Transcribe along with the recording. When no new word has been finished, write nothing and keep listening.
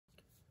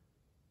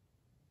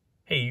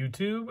Hey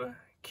YouTube,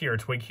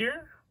 Twig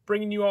here,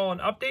 bringing you all an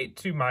update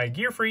to my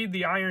Gearfried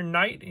the Iron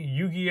Knight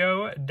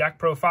Yu-Gi-Oh deck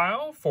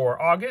profile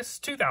for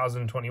August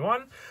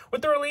 2021.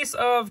 With the release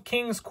of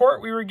King's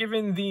Court, we were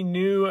given the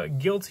new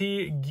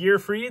Guilty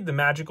Gearfried, the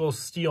Magical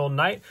Steel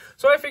Knight.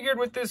 So I figured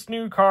with this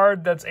new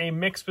card that's a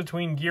mix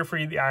between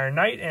Gearfried the Iron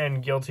Knight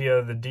and Guilty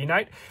the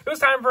D-Knight, it was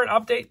time for an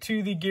update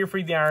to the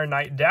Gearfried the Iron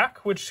Knight deck,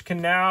 which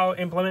can now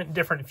implement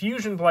different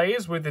fusion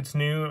plays with its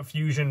new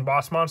fusion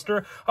boss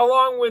monster,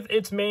 along with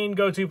its main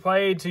go-to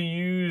play to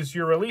use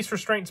your release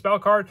restraint spell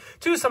card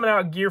to summon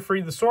out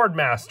Gearfried the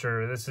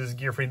Swordmaster. This is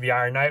Gearfried the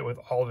Iron Knight with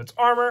all of its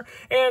armor,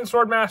 and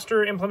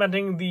Swordmaster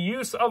implementing the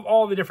use of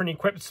all the different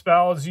equipped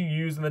spells you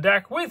use in the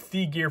deck with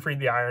the Gearfried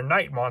the Iron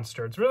Knight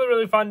monster. It's a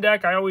really fun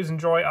deck. I always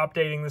enjoy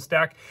updating this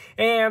deck,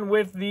 and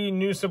with the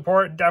new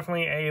support,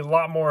 definitely a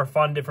lot more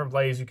fun different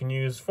plays you can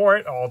use for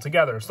it all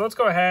together. So let's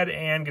go ahead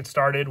and get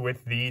started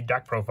with the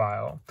deck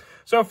profile.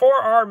 So for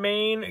our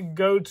main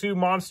go-to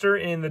monster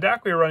in the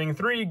deck, we are running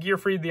 3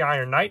 Gearfried the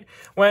Iron Knight.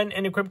 When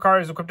an equipped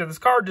card is equipped to this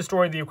card,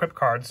 destroy the equipped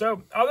card.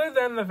 So other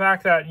than the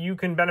fact that you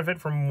can benefit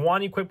from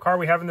one equipped card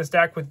we have in this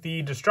deck with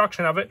the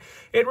destruction of it,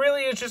 it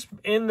really is just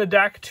in the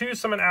deck to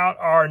summon out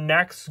our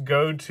next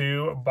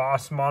go-to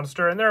boss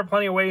monster. And there are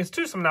plenty of ways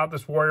to summon out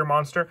this warrior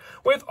monster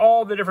with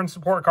all the different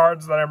support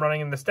cards that I'm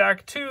running in this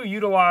deck to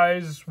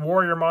utilize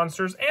warrior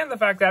monsters, and the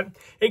fact that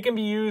it can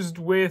be used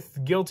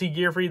with Guilty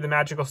Gearfried the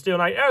Magical Steel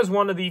Knight as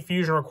one of the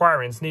fusion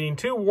requirements, needing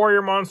 2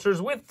 warrior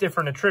monsters with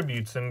different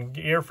attributes. And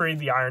Gearfried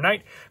the Iron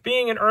Knight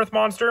being an earth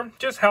monster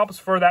just helps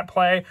for that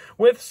play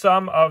with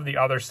some of the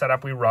other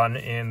setup we run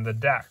in the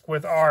deck.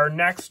 With our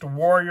next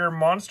warrior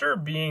monster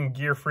being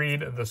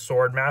Gearfried the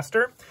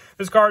Swordmaster.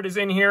 This card is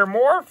in here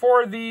more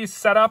for the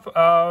setup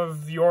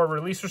of your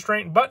release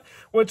restraint, but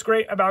what's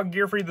great about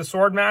Gearfried the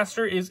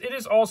Swordmaster is it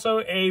is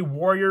also a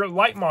warrior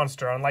light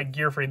monster. Unlike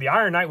Gearfried the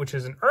Iron Knight, which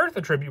is an earth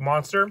attribute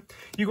monster,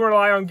 you can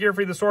rely on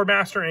Gearfried the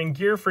Swordmaster and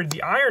Gearfried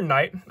the Iron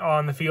Knight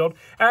on the field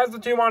as the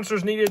 2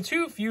 monsters needed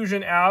to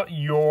fusion out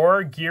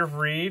your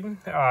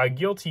Gearfried,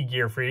 Guilty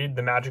Gearfried,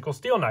 the Magical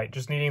Steel Knight,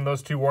 just needing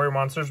those 2 warrior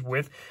monsters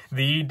with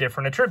the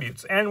different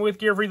attributes. And with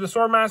Gearfried the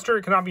Swordmaster,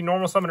 it cannot be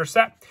normal summon or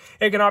set.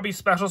 It cannot be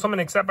special summon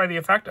except by the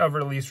effect of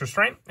release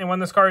restraint. And when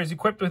this card is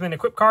equipped with an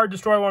equipped card,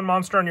 destroy 1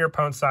 monster on your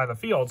opponent's side of the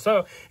field.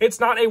 So it's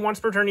not a once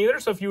per turn either.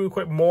 So if you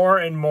equip more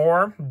and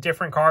more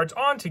different cards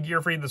onto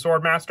Gearfried the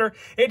Swordmaster,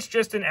 it's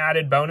just an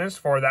added bonus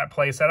for that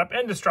play setup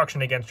and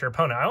destruction against your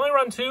opponent. I only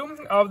run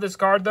 2 of this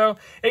card though.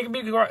 It can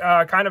be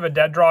kind of a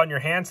dead draw in your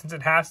hand since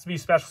it has to be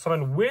special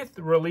summoned with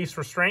release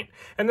restraint,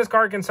 and this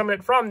card can summon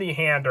it from the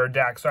hand or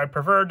deck. So I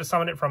prefer to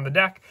summon it from the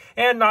deck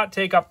and not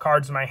take up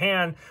cards in my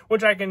hand,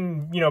 which I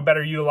can,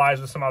 better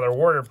utilize with some other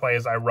warrior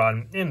plays I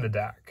run in the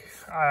deck.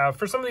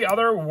 For some of the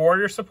other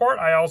warrior support,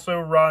 I also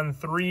run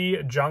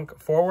 3 Junk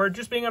Forward,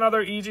 just being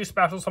another easy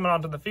special summon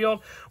onto the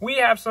field. We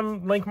have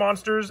some link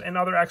monsters and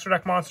other extra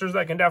deck monsters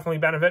that can definitely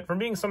benefit from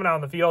being summoned out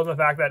in the field. The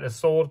fact that is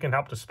sold can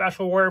help to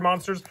special warrior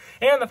monsters,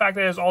 and the fact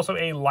that it is also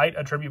a light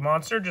attribute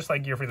monster, just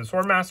like Gearfried the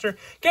Swordmaster,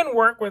 can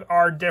work with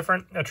our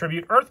different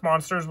attribute earth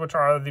monsters, which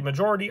are the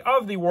majority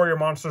of the warrior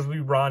monsters we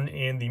run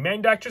in the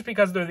main deck, just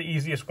because they're the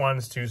easiest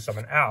ones to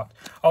summon out.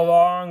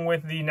 Along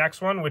with the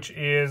next one, which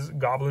is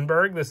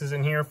Goblinberg. This is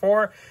in here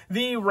for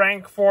the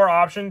rank 4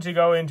 option to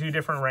go into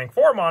different rank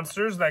 4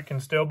 monsters that can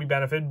still be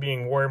benefited,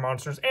 being warrior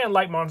monsters and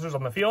light monsters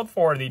on the field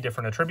for the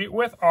different attribute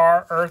with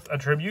our earth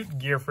attribute,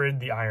 Gearfried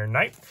the Iron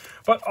Knight.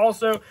 But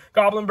also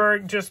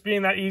Goblinberg just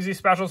being that easy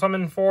special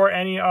summon for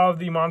any of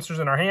the monsters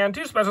in our hand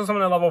to special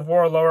summon a level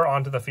 4 or lower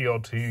onto the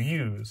field to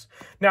use.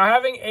 Now,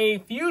 having a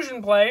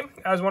fusion play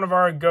as one of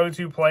our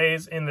go-to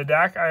plays in the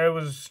deck, I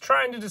was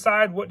trying to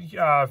decide what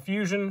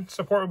fusion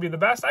support would be the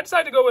best. I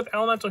decided to go with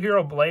Elemental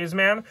Hero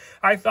Blazeman.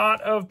 I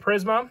thought of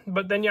Prisma,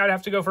 but then I'd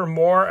have to go for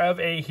more of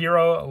a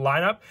hero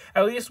lineup,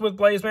 at least with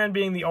Blazeman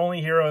being the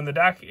only hero in the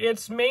deck.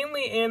 It's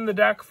mainly in the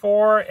deck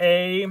for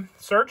a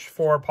search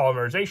for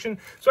polymerization,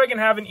 so I can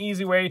have an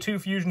easy way to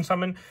fusion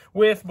summon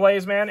with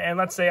Blazeman. And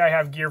let's say I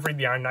have Gearfried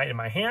the Iron Knight in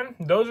my hand.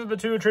 Those are the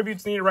 2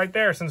 attributes needed right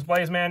there, since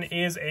Blazeman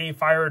is a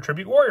fire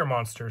attribute warrior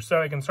monster.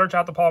 So I can search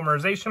out the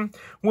polymerization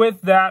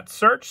with that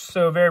search,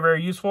 so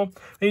very useful.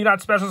 Then you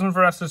got special summon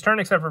for us this turn,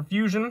 except for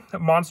fusion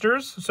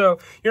monsters, so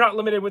you're not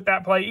limited with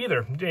that play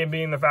either,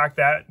 being the fact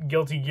that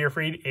Guilty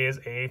Gearfried is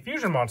a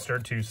fusion monster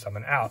to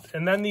summon out.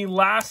 And then the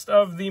last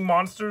of the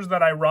monsters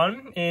that I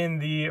run in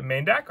the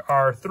main deck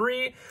are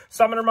 3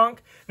 Summoner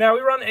Monk. Now,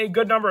 we run a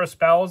good number of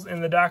spells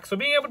in the deck, so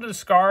being able to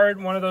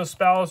discard one of those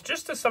spells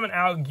just to summon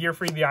out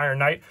Gearfried the Iron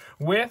Knight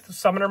with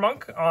Summoner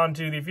Monk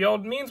onto the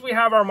field means we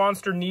have our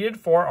monster needed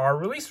for our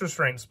release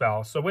restraint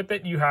spell. So with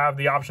it, you have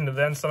the option to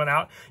then summon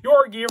out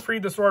your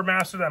Gearfried the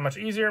Swordmaster that much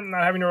easier,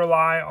 not having to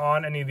rely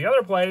on any of the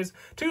other plays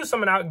to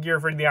summon out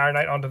Gearfried the Iron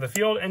Knight onto the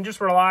field, and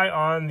just rely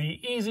on the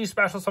easy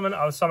special summon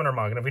of Summoner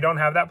Monk. And if we don't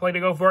have that play to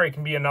go for, it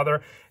can be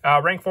another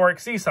rank 4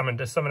 Xyz summon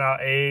to summon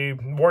out a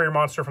warrior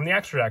monster from the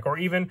extra deck, or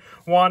even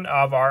one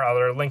of our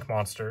other link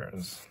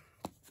monsters.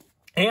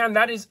 And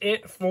that is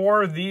it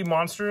for the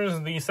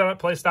monsters. The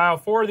setup playstyle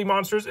for the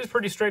monsters is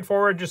pretty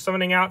straightforward, just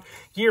summoning out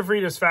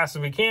Gearfried as fast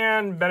as we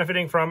can,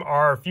 benefiting from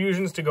our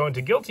fusions to go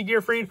into Guilty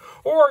Gearfried,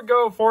 or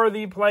go for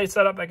the play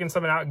setup that can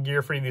summon out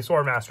Gearfried the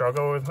Swordmaster. I'll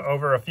go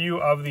over a few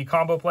of the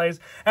combo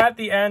plays at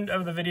the end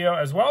of the video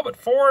as well, but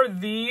for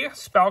the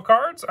spell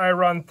cards, I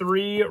run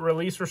 3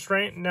 Release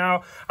Restraint.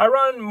 Now, I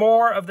run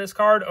more of this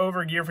card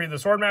over Gearfried the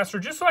Swordmaster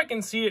just so I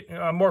can see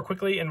it more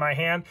quickly in my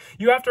hand.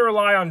 You have to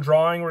rely on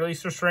drawing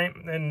Release Restraint,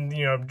 and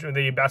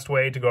the best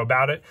way to go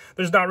about it.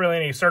 There's not really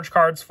any search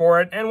cards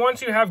for it, and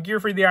once you have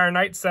Gearfried the Iron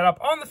Knight set up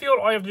on the field,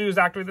 all you have to do is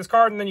activate this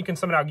card, and then you can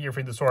summon out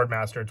Gearfried the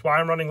Swordmaster. It's why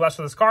I'm running less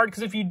of this card,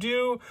 because if you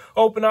do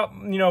open up,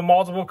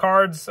 multiple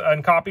cards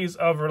and copies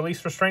of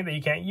Release Restraint that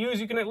you can't use,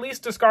 you can at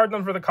least discard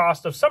them for the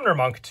cost of Summoner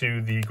Monk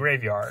to the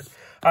graveyard.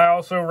 I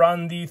also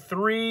run the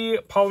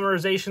 3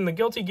 Polymerization. The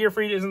Guilty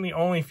Gearfried isn't the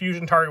only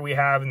fusion target we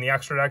have in the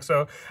extra deck,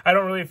 so I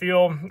don't really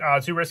feel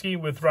too risky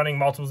with running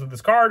multiples of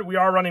this card. We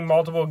are running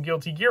multiple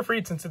Guilty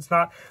Gearfried since it's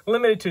not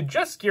limited to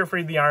just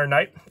Gearfried the Iron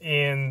Knight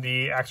in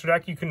the extra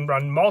deck. You can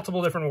run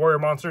multiple different warrior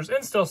monsters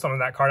and still summon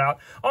that card out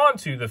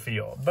onto the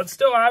field. But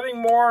still having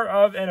more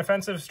of an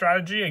offensive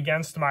strategy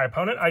against my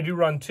opponent, I do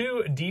run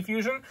 2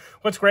 Defusion.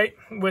 What's great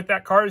with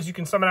that card is you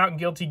can summon out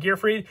Guilty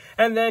Gearfried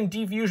and then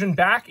Defusion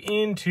back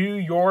into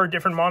your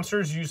different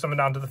monsters you summon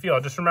onto the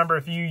field. Just remember,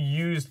 if you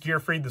used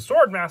Gearfried the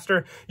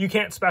Swordmaster, you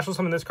can't special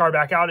summon this card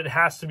back out. It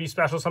has to be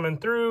special summoned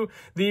through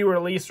the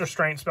Release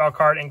Restraint spell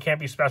card and can't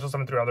be special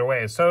summoned through other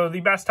ways. So the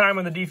best time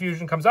when the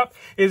Defusion comes up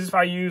is if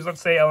I use,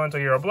 let's say,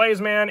 Elemental Hero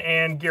Blazeman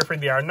and Gearfried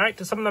the Iron Knight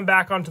to summon them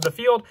back onto the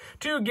field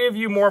to give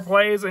you more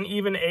plays, and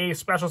even a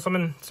special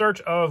summon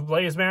search of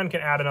Blazeman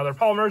can add another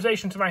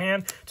Polymerization to my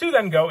hand to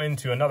then go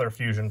into another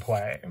fusion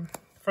play.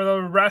 For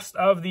the rest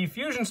of the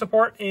fusion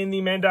support in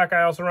the main deck,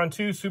 I also run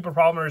 2 Super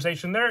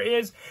Polymerization. There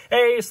is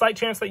a slight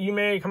chance that you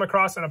may come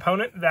across an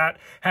opponent that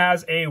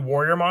has a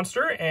warrior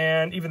monster,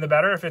 and even the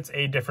better if it's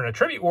a different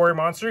attribute warrior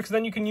monster, because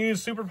then you can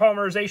use Super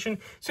Polymerization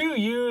to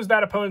use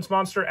that opponent's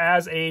monster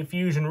as a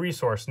fusion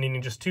resource,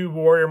 needing just 2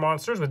 warrior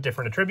monsters with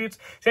different attributes.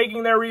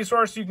 Taking their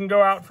resource, you can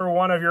go out for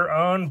one of your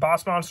own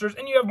boss monsters,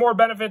 and you have more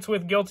benefits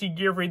with Guilty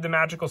Gearfried the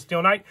Magical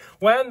Steel Knight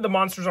when the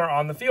monsters are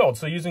on the field.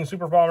 So using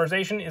Super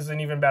Polymerization is an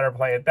even better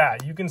play at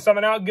that. You can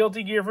summon out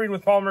Guilty Gearfried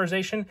with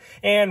Polymerization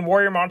and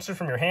warrior monsters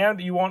from your hand,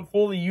 but you won't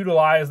fully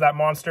utilize that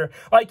monster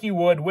like you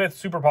would with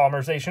Super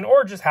Polymerization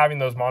or just having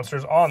those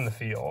monsters on the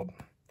field.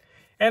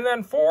 And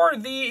then for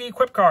the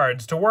equip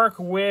cards, to work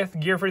with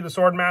Gearfried the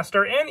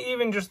Swordmaster and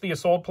even just the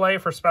Assault play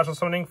for special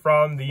summoning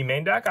from the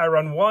main deck, I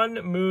run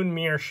 1 Moon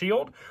Mirror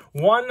Shield,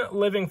 1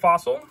 Living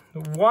Fossil,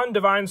 1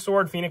 Divine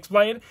Sword Phoenix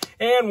Blade,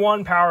 and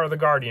 1 Power of the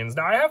Guardians.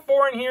 Now, I have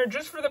 4 in here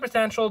just for the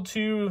potential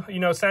to,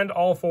 send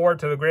all 4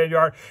 to the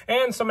graveyard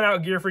and summon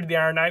out Gearfried the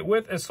Iron Knight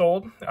with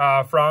Assault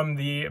from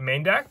the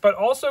main deck. But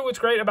also, what's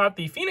great about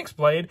the Phoenix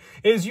Blade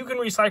is you can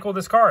recycle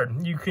this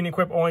card. You can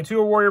equip only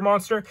 2 warrior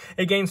monster,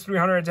 it gains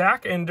 300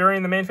 attack, and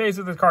during the main phase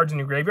of the cards in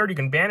your graveyard, you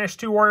can banish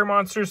 2 warrior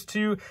monsters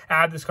to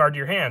add this card to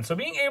your hand. So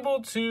being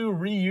able to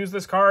reuse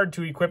this card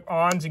to equip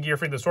on to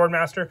Gearfried the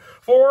Swordmaster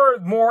for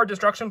more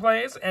destruction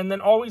plays, and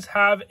then always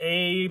have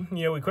a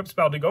equip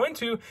spell to go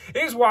into,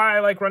 is why I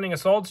like running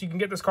Assaults. You can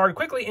get this card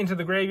quickly into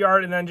the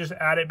graveyard and then just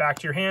add it back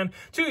to your hand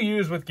to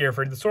use with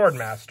Gearfried the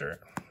Swordmaster.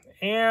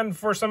 And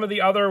for some of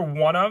the other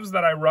 1-ofs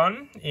that I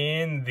run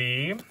in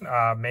the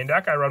main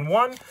deck, I run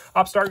 1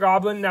 Upstart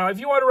Goblin. Now, if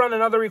you want to run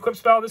another equip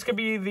spell, this could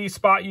be the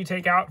spot you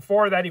take out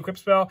for that equip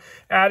spell,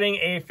 adding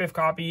a 5th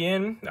copy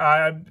in.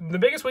 The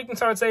biggest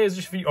weakness I would say is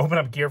just if you open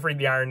up Gearfried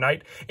the Iron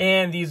Knight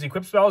and these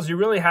equip spells, you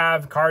really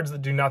have cards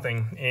that do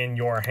nothing in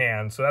your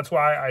hand. So that's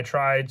why I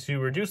try to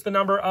reduce the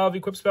number of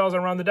equip spells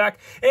around the deck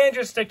and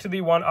just stick to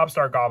the 1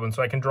 Upstart Goblin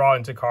so I can draw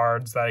into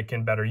cards that I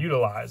can better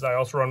utilize. I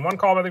also run 1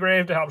 Call by the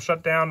Grave to help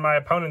shut down my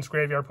opponent's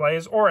graveyard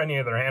plays or any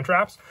of their hand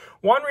traps,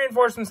 1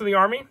 Reinforcements of the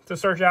Army to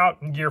search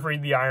out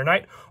Gearfried the Iron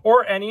Knight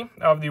or any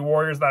of the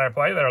warriors that I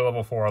play that are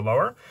level 4 or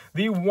lower,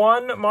 the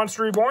 1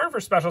 Monster Reborn for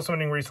special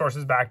summoning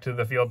resources back to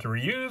the field to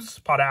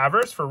reuse, Pot of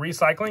Avarice for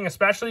recycling,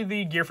 especially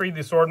the Gearfried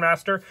the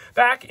Swordmaster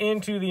back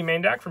into the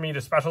main deck for me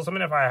to special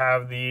summon if I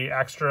have the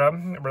extra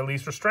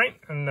Release Restraint,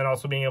 and then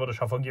also being able to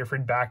shuffle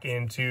Gearfried back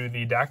into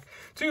the deck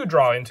to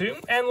draw into.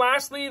 And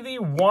lastly, the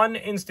 1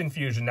 Instant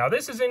Fusion. Now,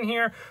 this is in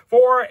here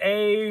for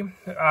a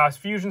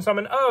fusion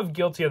summon of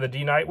Guilty of the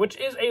D-Knight, which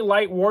is a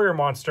light warrior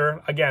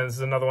monster. Again, this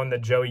is another one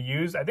that Joey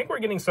used. I think we're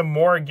getting some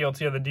more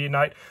Guilty of the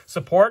D-Knight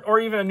support or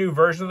even a new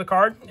version of the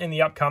card in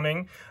the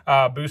upcoming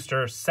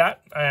booster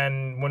set.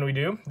 And when we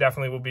do,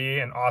 definitely will be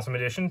an awesome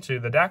addition to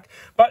the deck.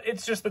 But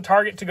it's just the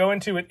target to go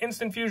into with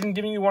Instant Fusion,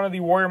 giving you one of the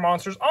warrior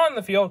monsters on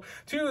the field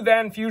to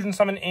then fusion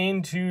summon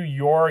into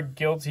your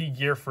Guilty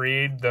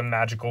Gearfried, the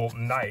Magical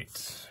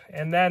Knight.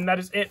 And then that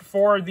is it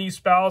for these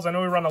spells. I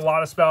know we run a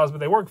lot of spells, but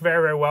they work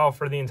very, very well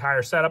for the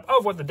entire setup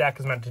of what the deck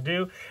is meant to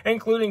do,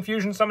 including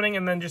fusion summoning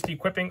and then just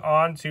equipping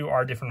onto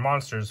our different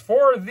monsters.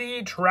 For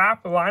the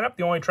trap lineup,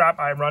 the only trap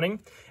I'm running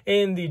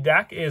in the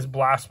deck is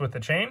Blast with the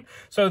Chain.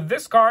 So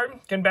this card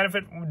can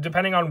benefit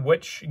depending on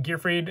which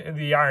Gearfried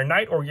the Iron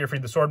Knight or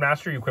Gearfried the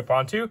Swordmaster you equip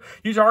onto.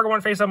 You target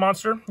one face-up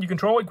monster you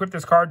control, equip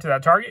this card to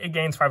that target, it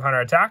gains 500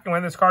 attack, and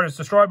when this card is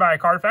destroyed by a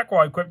card effect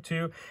while equipped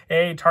to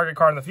a target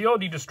card on the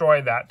field, you destroy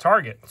that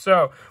target.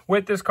 So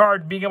with this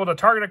card being able to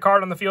target a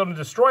card on the field and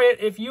destroy it,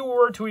 if you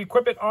were to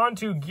equip it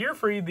onto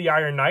Gearfried the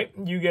Iron Knight,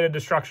 you get a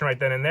destruction right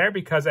then and there,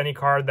 because any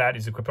card that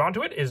is equipped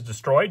onto it is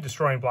destroyed,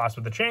 destroying Blast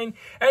with the Chain,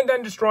 and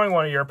then destroying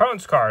one of your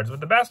opponent's cards.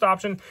 But the best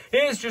option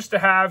is just to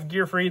have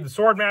Gearfried the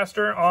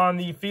Swordmaster on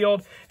the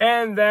field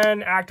and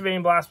then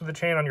activating Blast with the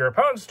Chain on your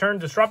opponent's turn,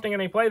 disrupting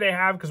any play they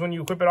have, because when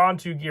you equip it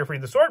onto Gearfried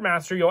the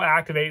Swordmaster, you'll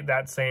activate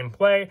that same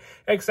play,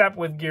 except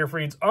with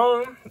Gearfried's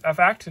own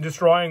effect,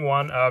 destroying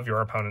one of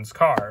your opponent's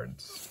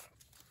cards.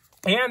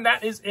 And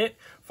that is it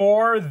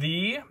for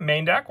the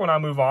main deck. When I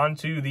move on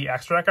to the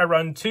extra deck, I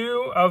run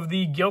 2 of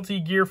the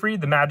Guilty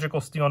Gearfried, the Magical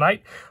Steel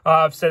Knight.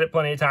 I've said it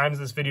plenty of times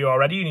in this video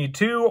already. You need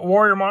 2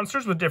 warrior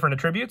monsters with different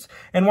attributes.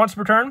 And once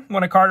per turn,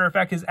 when a card or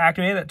effect is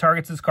activated that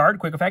targets this card,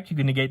 quick effect, you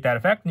can negate that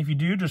effect. And if you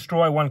do,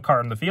 destroy one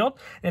card on the field.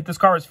 And if this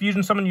card is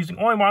fusion summoned using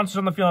only monsters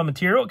on the field and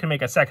material, it can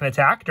make a second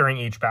attack during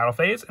each battle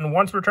phase. And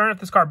once per turn, if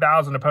this card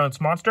battles an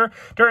opponent's monster,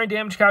 during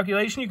damage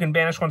calculation, you can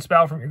banish one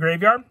spell from your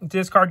graveyard.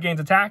 This card gains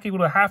attack equal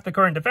to half the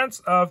current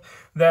defense of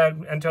that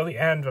until the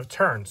end of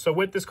turn. So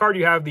with this card,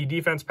 you have the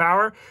defense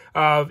power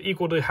of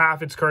equal to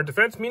half its current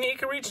defense, meaning it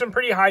can reach some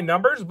pretty high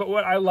numbers. But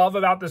what I love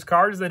about this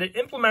card is that it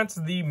implements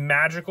the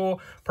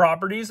magical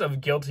properties of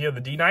Guilty of the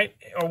D-Knight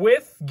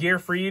with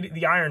Gearfried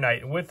the Iron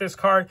Knight. With this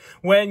card,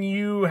 when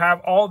you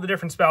have all the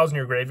different spells in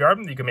your graveyard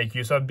that you can make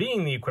use of,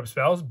 being the equipped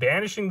spells,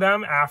 banishing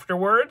them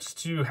afterwards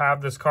to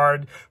have this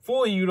card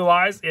fully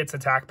utilize its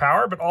attack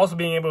power, but also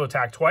being able to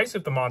attack twice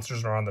if the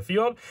monsters are on the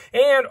field.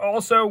 And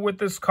also with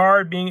this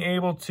card being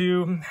able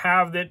to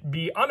have it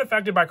be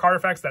unaffected by card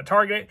effects that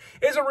target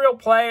it is a real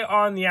play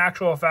on the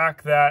actual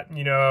fact that,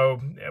 you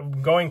know,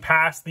 going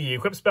past the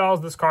equip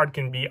spells, this card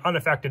can be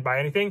unaffected by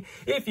anything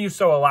if you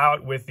so allow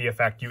it with the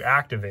effect you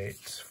activate.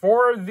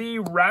 For the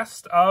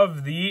rest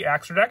of the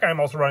extra deck, I'm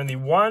also running the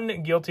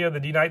 1 Guilty of the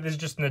D-Knight. This is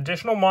just an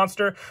additional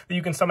monster that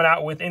you can summon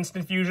out with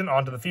instant fusion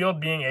onto the field,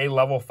 being a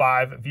level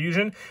 5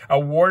 fusion. A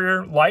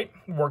Warrior Light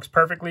works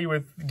perfectly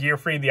with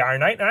Gearfried the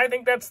Iron Knight, and I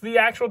think that's the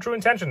actual true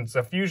intention. It's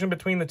a fusion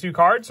between the 2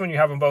 cards. When you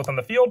have them both on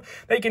the field,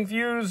 they can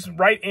fuse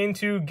right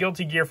into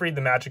Guilty Gearfried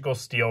the Magical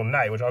Steel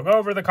Knight, which I'll go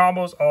over the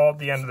combos all at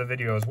the end of the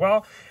video as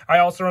well. I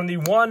also run the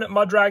 1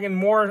 Mud Dragon,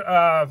 more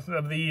of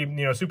the, you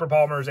know, super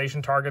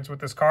polymerization targets with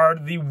this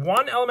card. The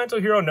 1 Elemental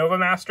Hero Nova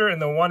Master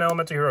and the 1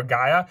 Elemental Hero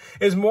Gaia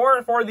is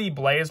more for the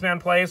Blazeman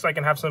play, so I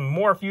can have some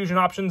more fusion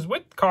options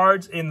with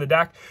cards in the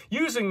deck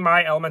using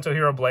my Elemental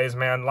Hero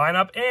Blazeman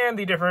lineup and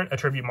the different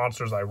attribute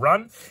monsters I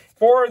run.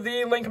 For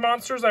the Link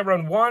monsters, I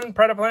run 1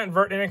 Predaplant,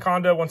 Vert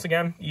Anaconda, once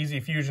again, easy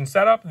fusion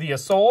setup. The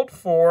Assault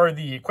for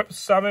the equipped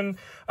summon,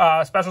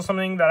 special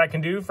summoning that I can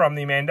do from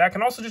the main deck,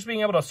 and also just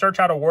being able to search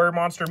out a warrior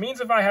monster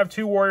means if I have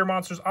 2 warrior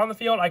monsters on the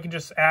field, I can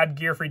just add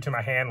Gearfried to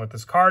my hand with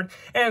this card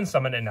and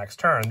summon it next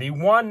turn. The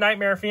 1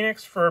 Nightmare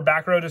Phoenix for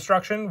back row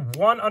destruction,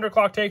 1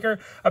 Underclock Taker,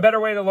 a better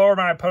way to lower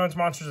my opponent's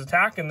monster's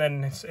attack and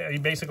then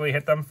basically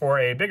hit them for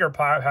a bigger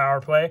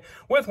power play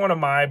with one of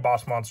my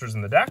boss monsters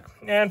in the deck.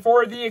 And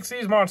for the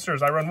Xyz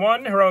monsters, I run 1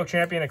 Heroic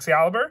Champion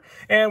Excalibur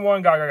and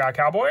 1 Gaga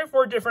Cowboy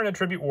for different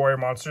attribute warrior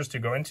monsters to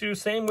go into.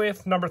 Same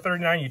with number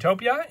 39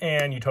 Utopia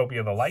and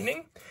Utopia the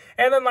Lightning.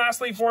 And then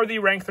lastly, for the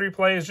rank 3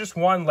 plays, just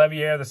 1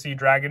 Leviair the Sea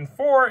Dragon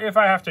for if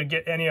I have to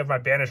get any of my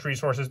banished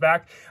resources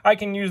back, I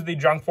can use the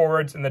junk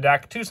forwards in the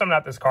deck to summon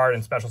out this card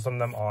and special summon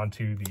them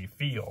onto the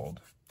field.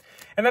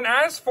 And then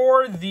as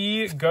for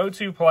the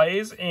go-to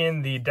plays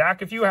in the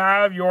deck, if you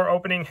have your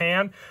opening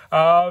hand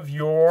of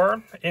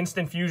your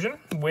Instant Fusion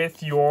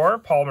with your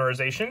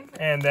Polymerization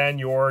and then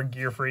your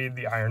Gearfried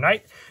the Iron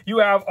Knight, you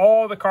have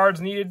all the cards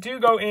needed to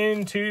go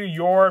into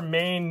your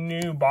main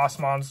new boss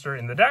monster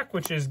in the deck,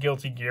 which is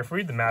Guilty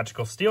Gearfried, the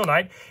Magical Steel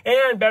Knight,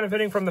 and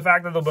benefiting from the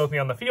fact that they'll both be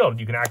on the field.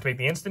 You can activate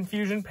the Instant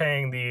Fusion,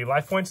 paying the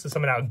life points to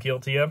summon out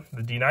Guilty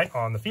the D-Knight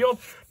on the field,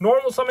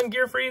 normal summon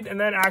Gearfried, and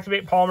then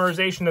activate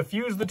Polymerization to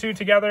fuse the 2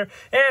 together,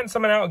 and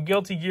summon out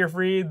Guilty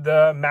Gearfried,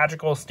 the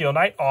Magical Steel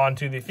Knight,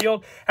 onto the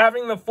field,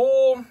 having the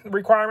full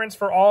requirements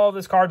for all of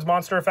this card's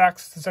monster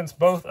effects, since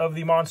both of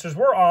the monsters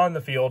were on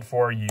the field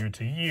for you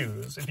to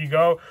use. If you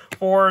go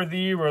for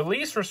the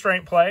Release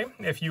Restraint play,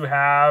 if you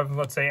have,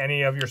 let's say,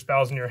 any of your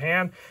spells in your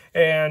hand,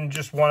 and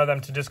just one of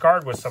them to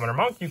discard with Summoner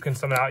Monk, you can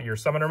summon out your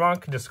Summoner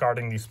Monk,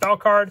 discarding the spell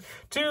card,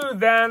 to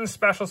then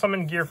special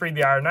summon Gearfried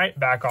the Iron Knight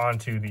back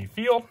onto the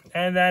field,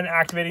 and then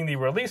activating the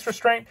Release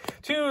Restraint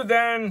to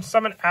then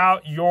summon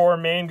out your your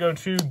main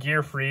go-to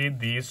Gearfried,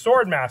 the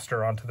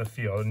Swordmaster, onto the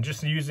field, and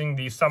just using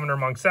the Summoner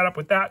Monk setup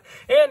with that.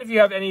 And if you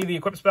have any of the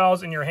equip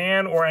spells in your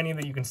hand or any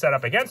that you can set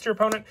up against your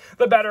opponent,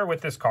 the better with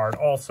this card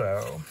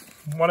also.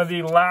 One of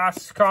the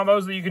last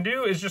combos that you can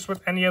do is just with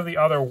any of the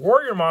other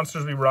warrior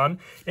monsters we run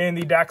in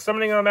the deck.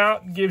 Summoning them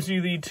out gives you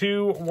the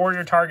 2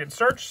 warrior target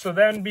search, so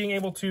then being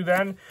able to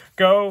then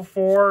go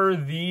for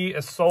the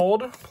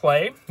Isolde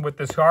play with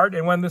this card.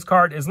 And when this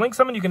card is link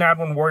summoned, you can add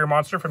 1 warrior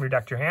monster from your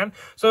deck to your hand.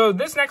 So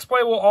this next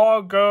play will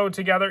all go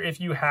together if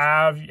you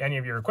have any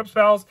of your equip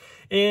spells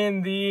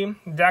in the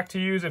deck to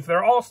use. If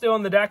they're all still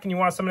in the deck and you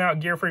want to summon out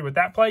Gearfried with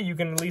that play, you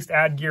can at least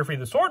add Gearfried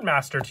the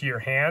Swordmaster to your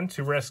hand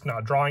to risk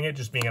not drawing it,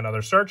 just being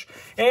another search.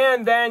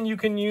 And then you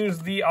can use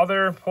the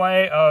other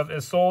play of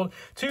Isolde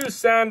to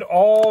send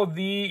all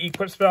the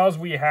equip spells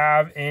we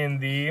have in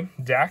the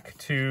deck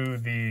to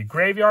the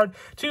graveyard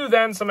to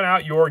then summon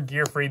out your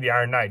Gearfried the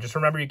Iron Knight. Just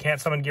remember, you can't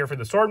summon Gearfried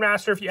the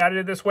Swordmaster if you added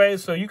it this way,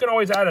 so you can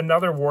always add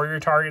another warrior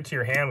target to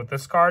your hand with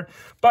this card,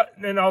 but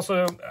then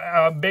also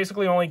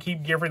basically only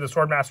keep Gearfried the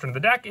Swordmaster in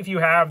the deck if you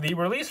have the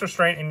Release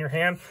Restraint in your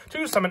hand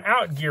to summon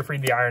out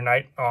Gearfried the Iron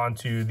Knight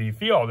onto the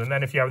field. And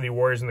then if you have the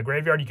warriors in the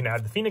graveyard, you can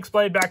add the Phoenix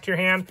Blade back to your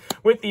hand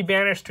with the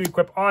Banish to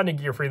equip onto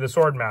Gearfried the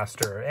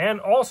Swordmaster.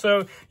 And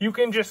also, you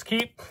can just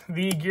keep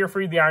the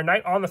Gearfried the Iron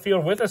Knight on the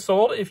field with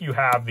Isolde if you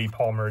have the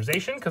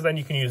Polymerization, because then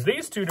you can use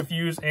these 2 to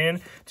fuse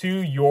in to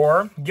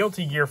your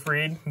Guilty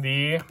Gearfried,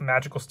 the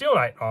Magical Steel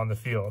Knight, on the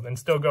field, and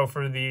still go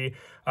for the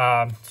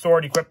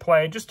sword equip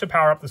play just to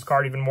power up this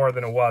card even more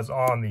than it was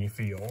on the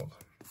field.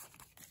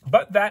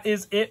 But that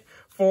is it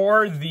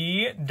for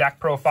the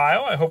deck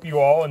profile. I hope you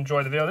all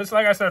enjoyed the video. This is,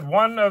 like I said,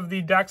 one of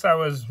the decks I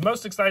was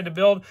most excited to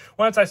build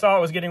once I saw it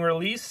was getting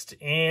released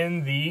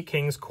in the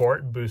King's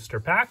Court booster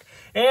pack.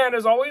 And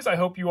as always, I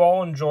hope you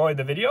all enjoyed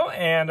the video.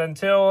 And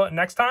until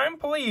next time,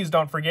 please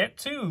don't forget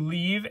to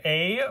leave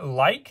a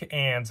like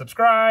and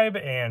subscribe.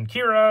 And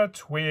Kira,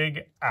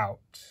 Twig out.